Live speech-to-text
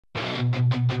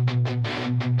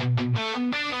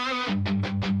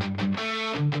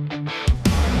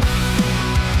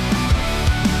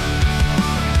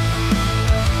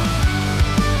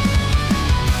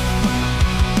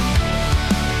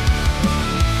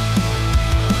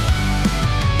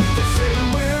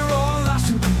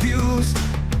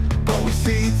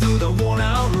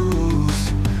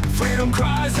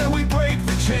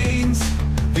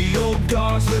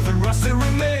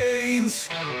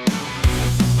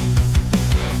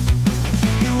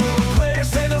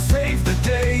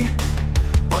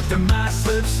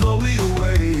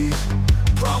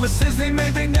they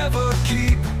made they never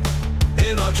keep.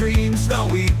 In our dreams now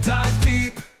we dive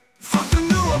deep. Fuck the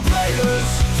newer players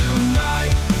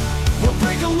tonight. We'll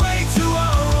break away to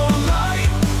our own light.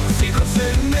 Secrets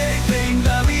in anything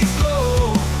that we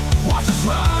glow. Watch us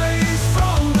rise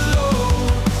from below.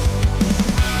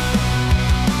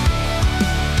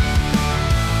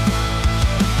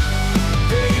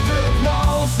 They build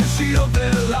walls to shield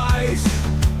their lies,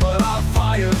 but our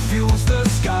fire fuels the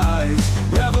skies.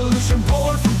 Revolution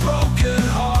born from broken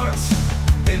hearts.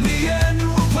 In the end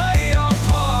we'll play our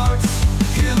parts.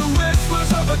 Hear the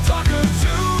whispers of a darker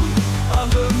tune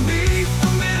underneath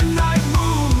the midnight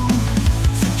moon.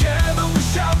 Together we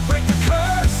shall break the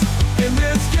curse. In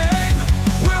this game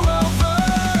we're well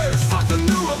versed. Fuck the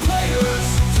newer players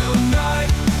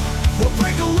tonight. We'll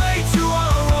break away to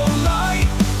our own light.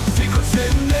 Secrets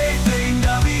in anything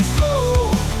that we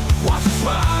flow. Watch us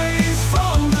rise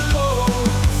from below.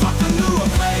 Fuck the newer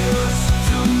players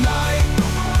tonight.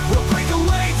 We'll break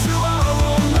away to our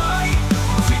own light.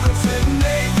 Secrets in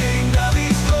anything that we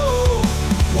flow.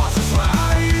 Watch us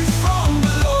rise from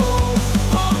below.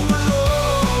 From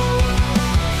below.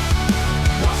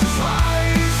 Watch us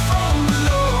rise from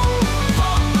below.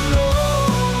 From below.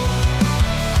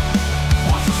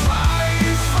 Watch us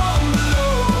rise from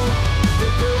below.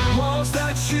 They build walls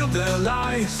that shield their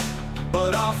lies,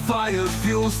 but our fire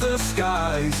fuels the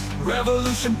skies.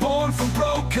 Revolution born from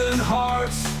broken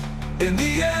hearts. In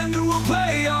the end we'll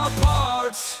play our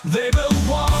parts. They build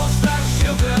walls that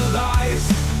shield their lies,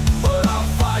 but our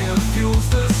fire fuels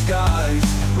the skies.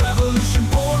 Revolution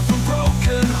born from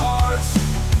broken hearts.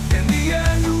 In the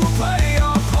end we'll play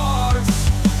our parts.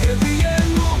 In the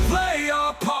end we'll play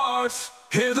our parts.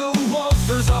 Hear the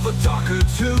whispers of a darker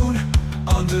tune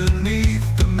underneath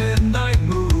the midnight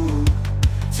moon.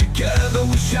 Together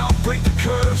we shall break the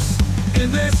curse.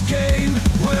 In this game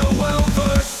we're well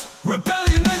versed.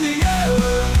 Rebellion in the air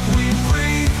we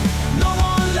breathe. No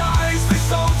more lies they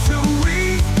sold to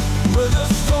read. We're the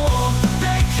storm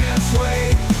they can't sway.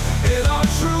 In our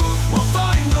truth we'll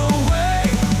find the way.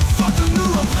 Fuck the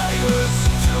newer players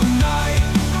tonight.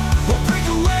 We'll break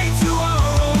away to our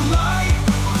own light.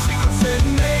 Secrets in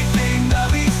anything that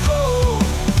we flow.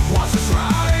 Watch us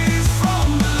rise from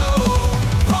below.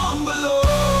 From below.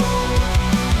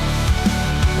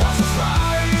 Watch us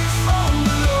rise from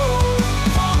below.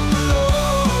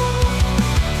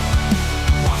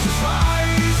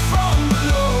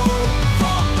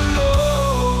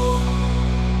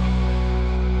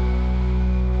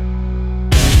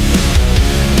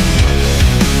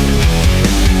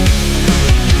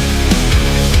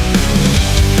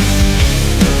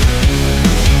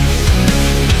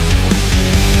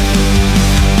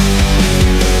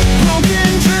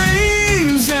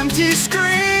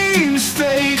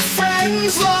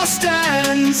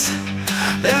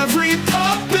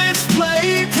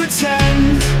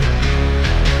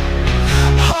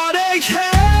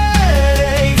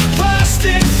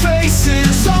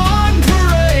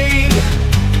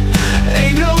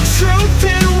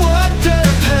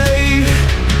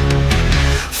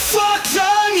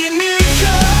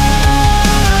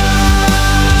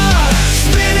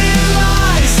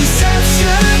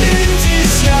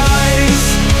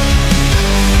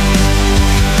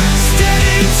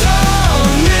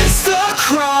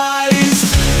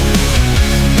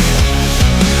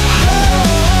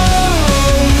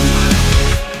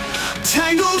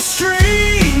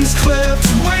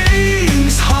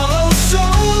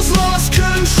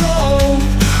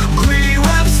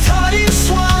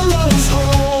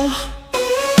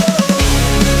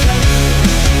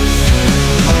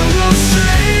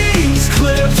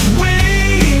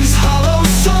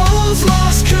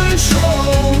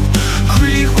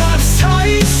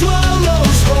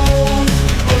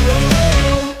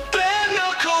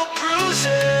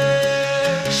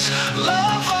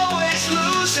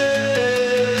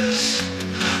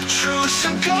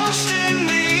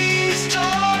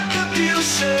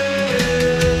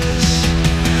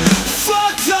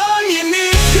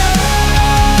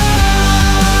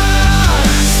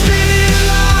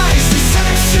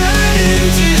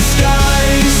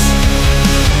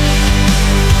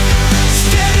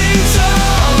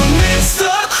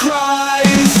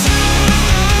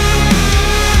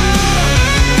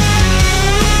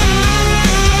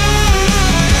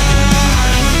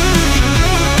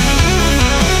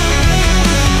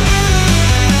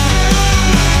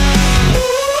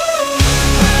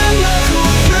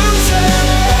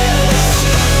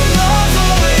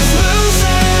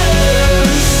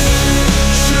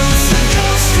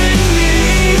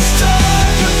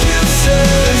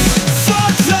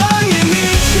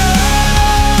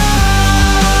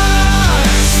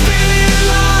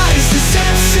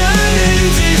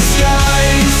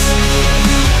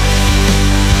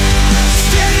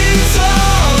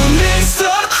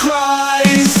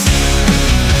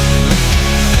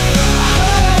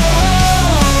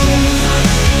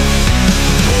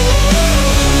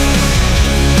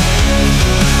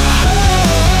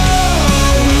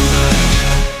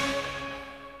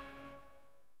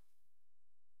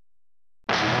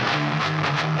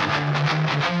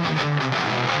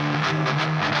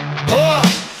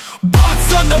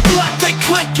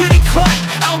 clickety clack.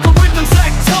 Algorithms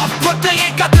act tough, but they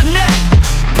ain't got the net.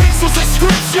 Pencils and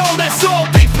scripts, yo, that's all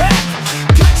they pack.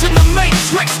 Catching the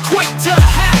matrix, quick to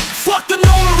hack. Fuck the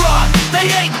Nora, they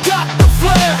ain't got the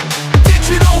flair.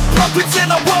 Digital puppets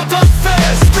in a world unfair.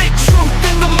 Spit truth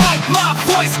in the mic, my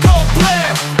voice gon'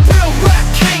 blare. Real rap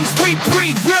kings, we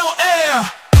breathe real air.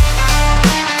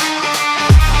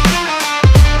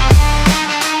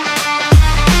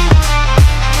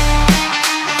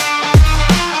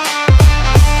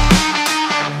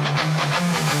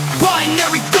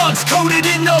 Binary thugs coded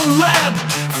in the lab,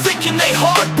 thinking they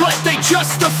hard, but they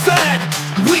just a fad.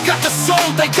 We got the soul,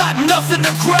 they got nothing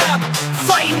to grab.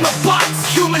 Fighting the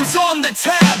bots, humans on the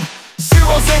tab.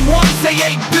 Zeros and ones, they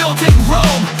ain't building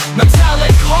Rome.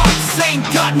 Metallic hearts ain't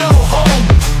got no home.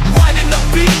 Riding the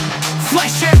beat,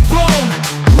 flesh and bone.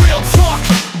 Real talk,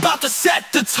 about to set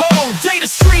the tone. Data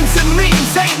streams and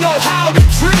memes, ain't know how to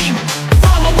dream.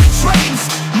 Following trains,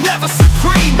 never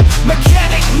supreme.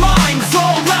 Mechanic minds,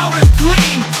 all out and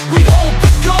gleam. We hold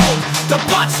the gold, the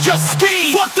bots just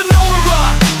scheme. Fuck the Nora,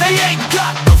 they ain't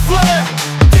got the flair.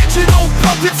 Digital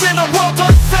puppets in a world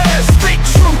unfair. Speak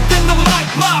truth in the mic,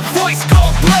 my voice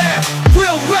gon' blare.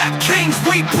 Real rap kings,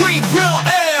 we breathe real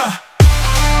air.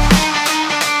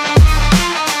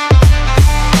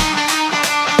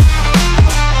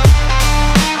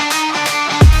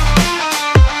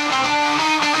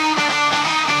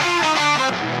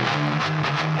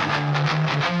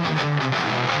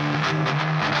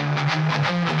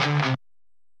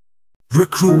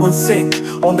 Recruit on sync,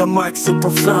 on the mic so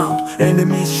profound.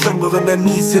 Enemies tremble and their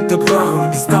knees hit the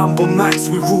ground. These Dumble Max,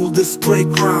 we rule this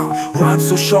playground. Rhymes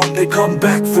so sharp they come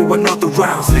back for another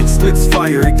round. Snake splits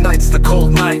fire, ignites the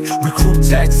cold night. Recruit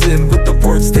tags in with the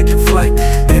words taking flight.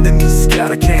 Enemies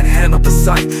scatter, can't handle the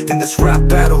sight. In this rap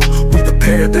battle, we the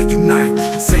pair that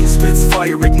unite. Snake spits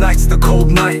fire, ignites the cold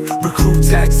night. Recruit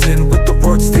tags in with the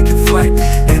words taking flight.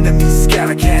 Enemies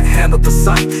scatter, can't handle the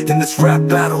sight. In this rap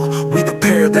battle, we the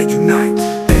pair that unite.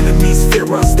 Enemies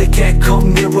fear us, they can't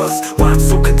come near us. Rhymes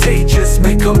so contagious,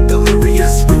 make them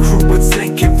delirious. Recruit with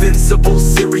sync, invincible,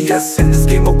 serious. In this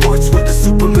game of words, we're the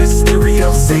super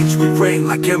mysterious. Sage we reign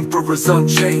like emperors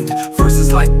unchained.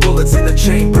 Verses like bullets in a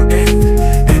chamber aimed.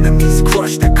 Enemies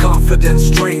crush, their confidence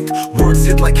drained. Words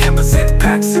hit like hammers in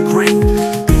packs and grain.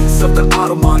 Beats of the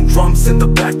Ottoman, drums in the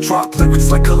backdrop. Lyrics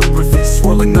like calligraphy,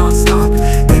 swirling non-stop.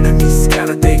 Enemies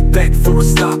scatter, they beg for a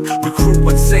stop. Recruit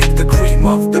with sync, the cream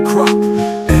of the crop.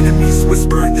 Enemies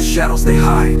whisper in the shadows they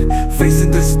hide.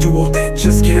 Facing this duo they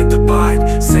just can't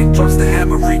abide. Sync drops the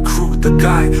hammer, recruit the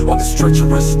guy. On this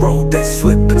treacherous road they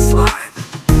slip and slide.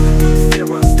 Enemies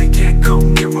fear us, they can't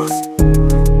come near us.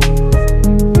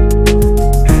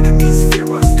 Enemies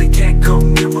fear us, they can't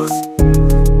come near us.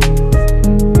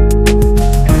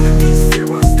 Enemies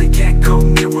fear us, they can't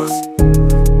come near us.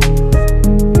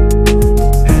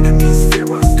 Enemies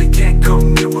fear us, they can't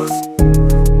come near us.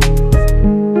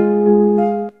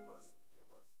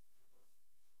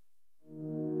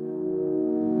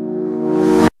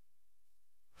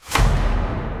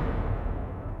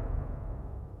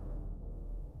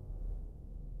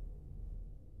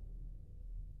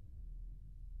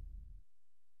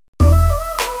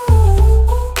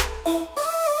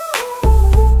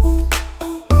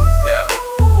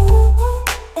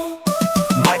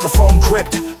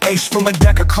 Ace from a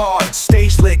deck of cards.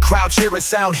 Stage lit, crowd cheering,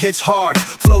 sound hits hard.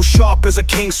 Flow sharp as a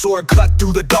king's sword, cut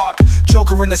through the dark.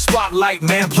 Joker in the spotlight,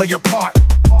 man, play your part.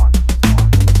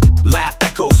 Laugh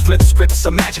echoes, flip scripts,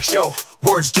 a magic show.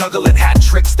 Words juggling, hat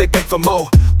tricks, they beg for more.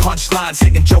 Punchlines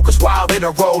hitting jokers wild in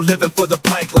a row. Living for the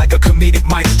plank like a comedic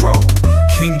maestro.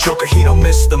 King Joker, he don't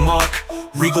miss the mark.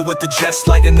 Regal with the jets,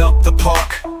 lighting up the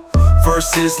park.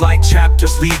 Verses like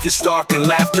chapters, leave you stark. And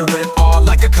laughter and awe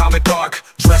like a comic arc.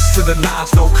 Dressed to the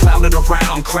nines, no clowning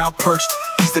around. Crowd perched,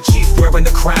 he's the chief wearing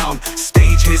the crown.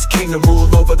 Stage his kingdom,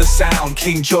 rule over the sound.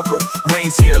 King Joker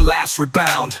reigns here, laughs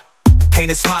rebound.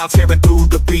 Painted smiles tearing through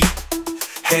the beat.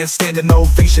 Handstand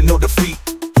ovation, no defeat.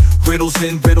 Riddles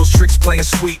in riddles, tricks playing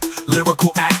sweet.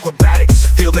 Lyrical acrobatics,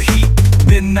 feel the heat.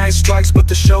 Midnight strikes, but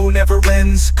the show never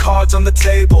ends. Cards on the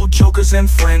table, jokers and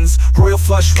friends. Royal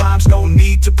flush rhymes, no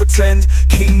need to pretend.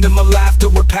 Kingdom of laughter,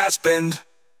 we're past bend.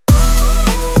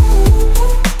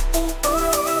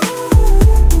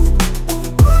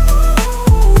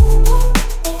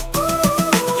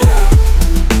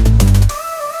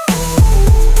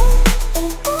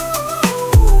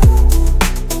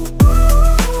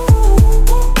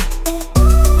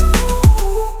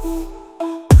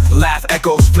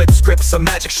 Echoes, flip scripts, a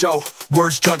magic show.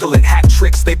 Words juggling, hat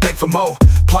tricks, they beg for more.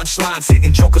 Punchlines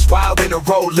hitting jokers wild in a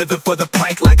row. Living for the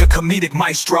plank like a comedic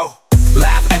maestro.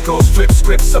 Laugh echoes, flip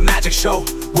scripts, a magic show.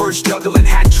 Words juggling,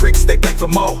 hat tricks, they beg for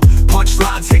more.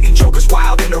 Punchlines hitting jokers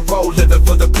wild in a row. Living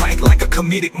for the prank like a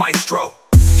comedic maestro.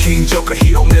 King Joker,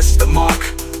 he don't miss the mark.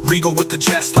 Regal with the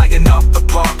jest, lighting up the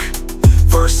park.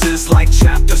 Verses like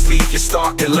chapters, leave you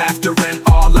stark. And laughter and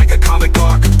awe like a comic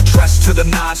arc. Dressed to the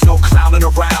nines, no clowning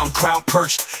around. Crown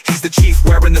perched, he's the chief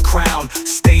wearing the crown.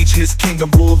 Stage his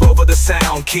kingdom, rule over the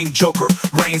sound. King Joker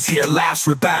reigns here, laughs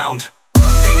rebound.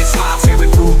 Painted smiles,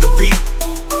 sailing through the beat.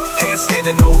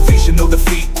 Handstand ovation, no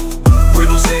defeat.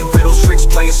 Riddles and riddles, tricks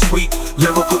playing sweet.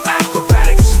 Lyrical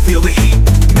acrobatics, feel the heat.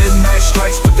 Midnight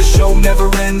strikes, but the show never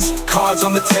ends. Cards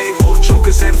on the table,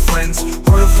 jokers and friends.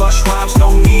 Royal flush rhymes,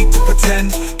 no need to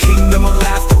pretend. Kingdom of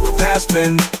laughter, we're past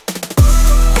bend.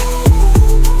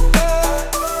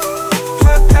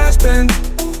 We're past bend.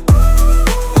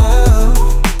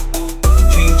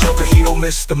 King Joker, he don't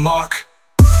miss the mark.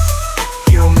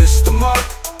 He don't miss the mark.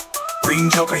 Green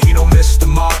Joker, he don't miss the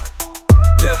mark.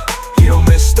 Yeah, he don't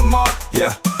miss the mark.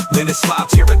 Yeah, Lennon smile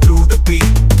tearing through the beat.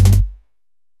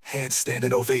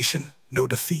 Handstand ovation, no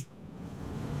defeat.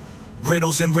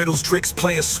 Riddles and riddles, tricks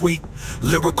playing sweet.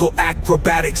 Lyrical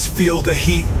acrobatics, feel the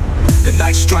heat. The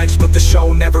night strikes, but the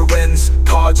show never ends.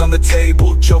 Cards on the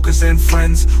table, jokers and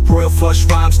friends. Royal flush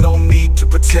rhymes, no need to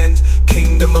pretend.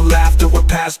 Kingdom of laughter, we're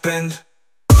past bend.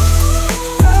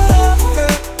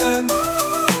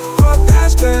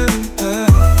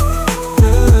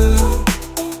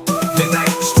 Midnight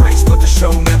strikes, but the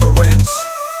show never ends.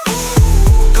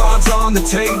 Cards on the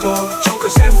table,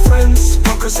 jokers and friends,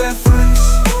 punkers and friends.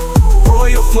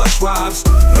 Royal flush rhymes,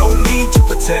 no need to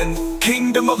pretend.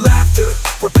 Kingdom of laughter,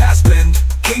 we're past bend.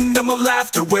 Kingdom of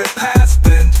laughter, we're past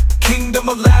bend. Kingdom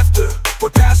of laughter, we're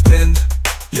past bend.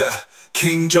 Yeah,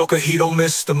 King Joker, he don't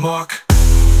miss the mark.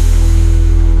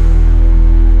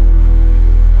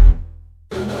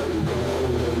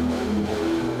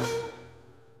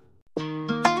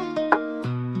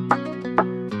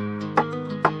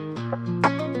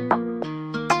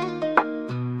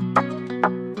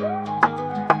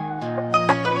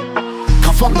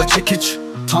 Kafamda çekiç,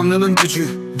 Tanrı'nın gücü.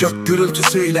 Gök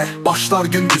gürültüsüyle başlar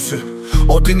gündüzü.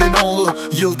 Odin'in oğlu,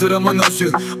 yıldırımın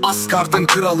özü. Asgard'ın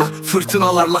kralı,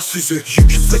 fırtınalarla süzü.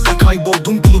 Yüksekte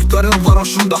kayboldum, bulutların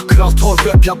varoşunda. Kral Thor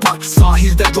rap yapar,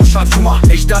 sahilde coşar cuma.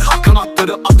 Ejderha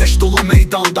kanatları, ateş dolu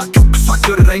meydanda.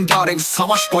 Gökkuşakları rengarenk,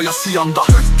 savaş boyası yanda.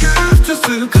 Gök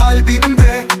gürültüsü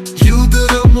kalbimde,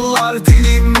 yıldırımlar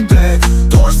dilimde.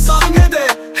 Thor sahnede,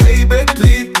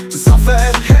 heybetli,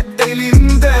 zafer hep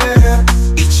elimde.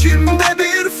 İçimde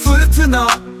bir fırtına,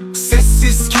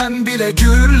 sessizken bile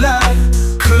gürler.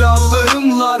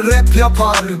 Krallığımla rap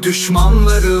yapar,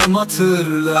 düşmanlarım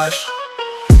hatırlar.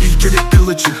 İlkelik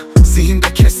kılıcı,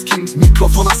 zihinde keskin.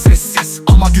 Mikrofona sessiz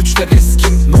ama güçler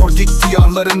eskin. Nordik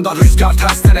diyarlarında rüzgar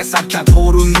tersten eserken.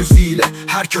 Thor'un müziğiyle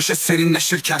her köşe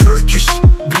serinleşirken. Turkish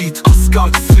beat,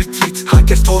 Asgard street.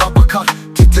 Herkes Thor'a bakar,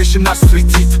 titreşimler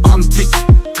street hit. Antik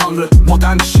tanrı,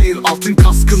 modern şiir. Altın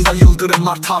kaskında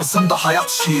yıldırımlar tarzında hayat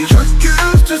şiir. Gök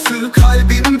gürültüsü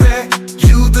kalbimde,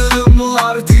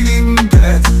 yıldırımlar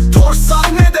dilimde. Thor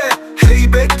sahnede,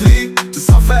 heybetli,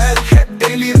 zafer hep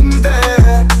elimde.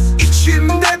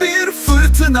 İçimde bir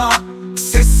fırtına,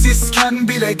 sessizken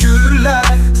bile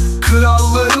gürler.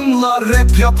 Krallarımla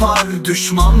rap yapar,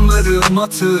 düşmanlarım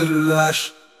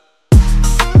hatırlar.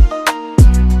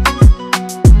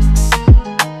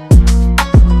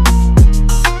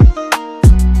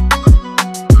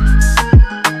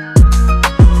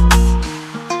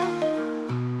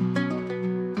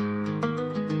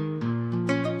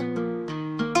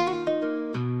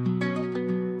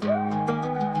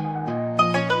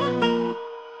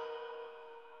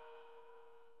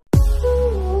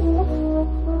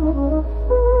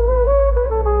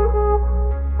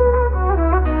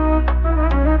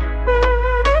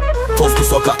 Tozlu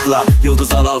sokaklar,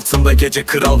 yıldızlar altında gece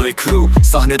kral ve crew.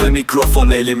 Sahnede mikrofon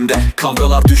elimde,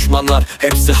 kavgalar düşmanlar.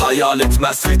 Hepsi hayal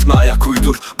etmez, ritme ayak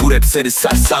uydur. Bu rap seni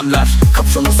sersemler.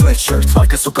 Kapşonlu sweatshirt,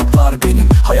 arka sokaklar benim.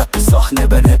 Hayat bir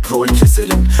sahne, ben hep rol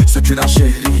keserim. Sökülen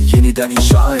şehri yeniden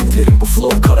inşa ederim. Bu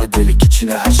flow kara delik,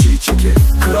 içine her şeyi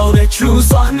çekerim. Kral ve crew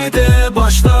sahnede,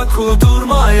 başla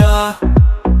kudurmaya.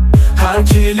 Her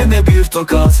kelime bir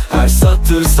tokat, her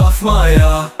satır saf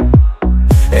maya.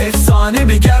 Efsane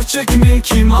mi gerçek mi,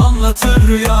 kim anlatır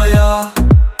rüyaya?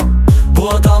 Bu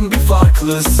adam bir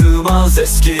farklı, sığmaz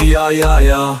eski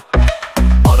ya.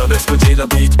 Arabesk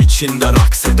acıyla beat içinde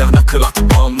raks eder nakarat.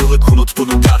 Bağımlılık unut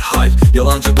bunu derhal.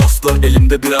 Yalancı dostlar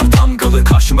elimde birer damgalı.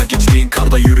 Karşıma geçtiğin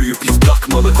karda yürüyüp iz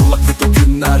bırakmalı. Kulaklıklı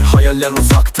günler, hayaller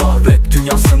uzakta. Rap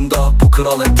dünyasında bu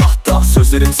kral en tahta.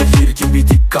 Sözlerim zehir gibi,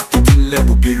 dikkatli dinle.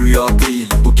 Bu bir rüya değil,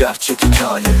 bu gerçek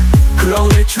hikaye. Kral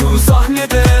ve crew sahne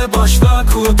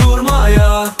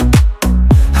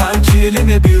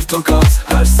eline bir tokat,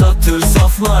 her satır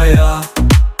saflaya.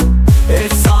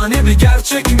 Efsane mi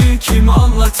gerçek mi, kim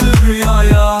anlatır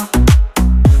rüyaya?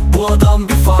 Bu adam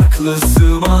bir farklı,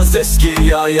 sığmaz eski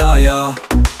ya.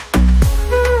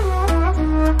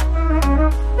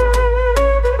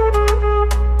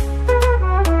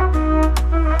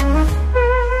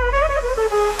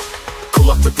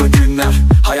 Kulaklıkla günler,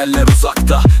 hayaller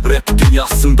uzakta. Rap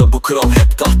dünyasında bu kral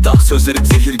hep tahta. Sözlerim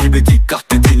zehir gibi,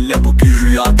 dikkatle dinle. Bu bir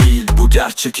rüya değil, bu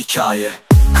gerçek hikaye.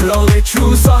 Kral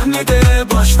Eçu sahnede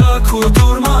başta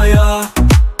kurdurmaya.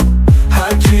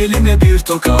 Her kelime bir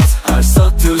tokat, her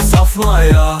satır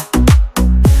saflaya.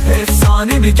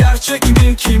 Efsane mi gerçek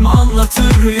mi, kim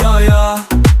anlatır rüyaya?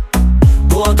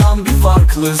 Bu adam bir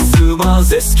farklı,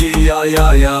 sığmaz eski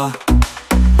ya.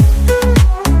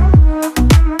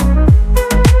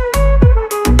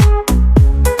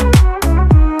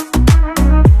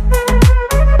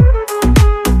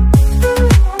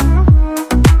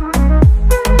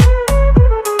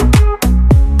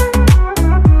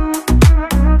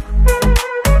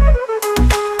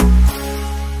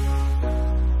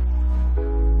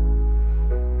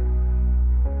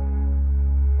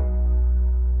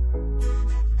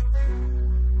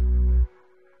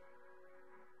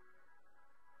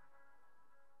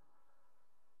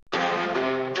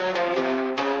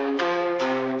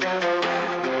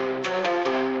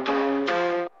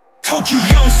 Tokyo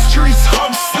young streets,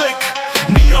 hum slick,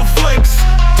 neon flakes,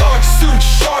 dark suit,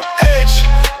 sharp edge,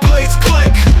 blades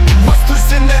click. Wrestlers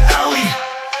in the alley,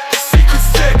 secret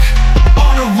stick,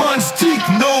 honor runs deep,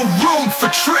 no room for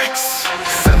tricks.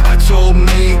 Senpai told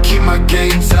me keep my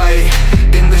game tight.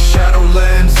 In the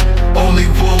Shadowlands, only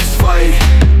wolves fight.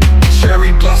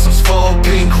 Cherry blossoms fall,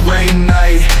 pink rain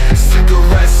night.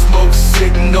 Cigarette smoke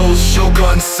signals,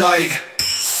 Shogun sight.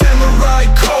 Samurai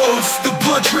codes, the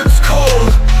blood drips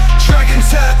cold. Dragon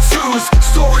tattoos,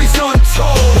 stories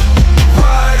untold.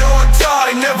 Ride or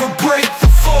die, never break the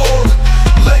fold.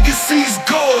 Legacy's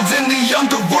gold in the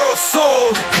underworld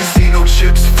sold. Casino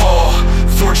chips fall,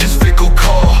 fortune's fickle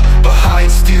call. Behind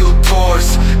steel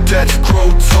doors, deaths grow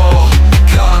tall.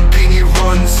 Konbini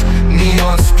runs,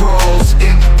 neon sprawls.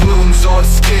 Ink blooms on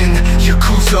skin,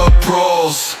 Yakuza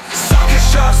brawls. Socket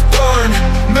shots burn,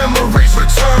 memories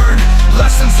return.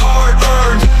 Lessons hard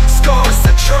earned, scars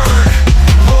that churn.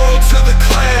 Loyal to the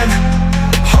clan,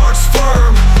 hearts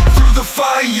firm. Through the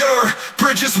fire,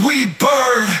 bridges we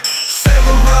burn.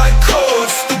 Samurai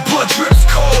codes, the blood drips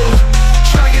cold.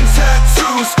 Dragon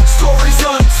tattoos, stories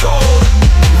untold.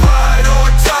 Ride or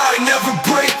die, never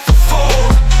break the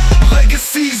fold.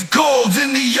 Legacy's gold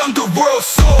in the underworld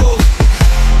sold.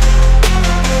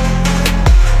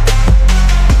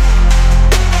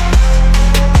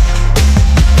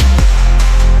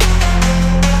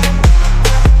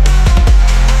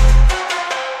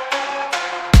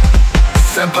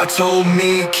 Senpai told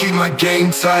me keep my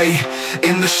game tight.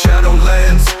 In the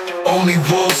Shadowlands, only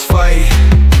wolves fight.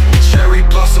 Cherry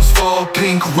blossoms fall,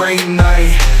 pink rain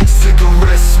night.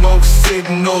 Cigarette smoke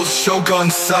signals,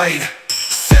 Shogun sight.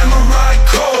 Samurai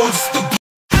codes, the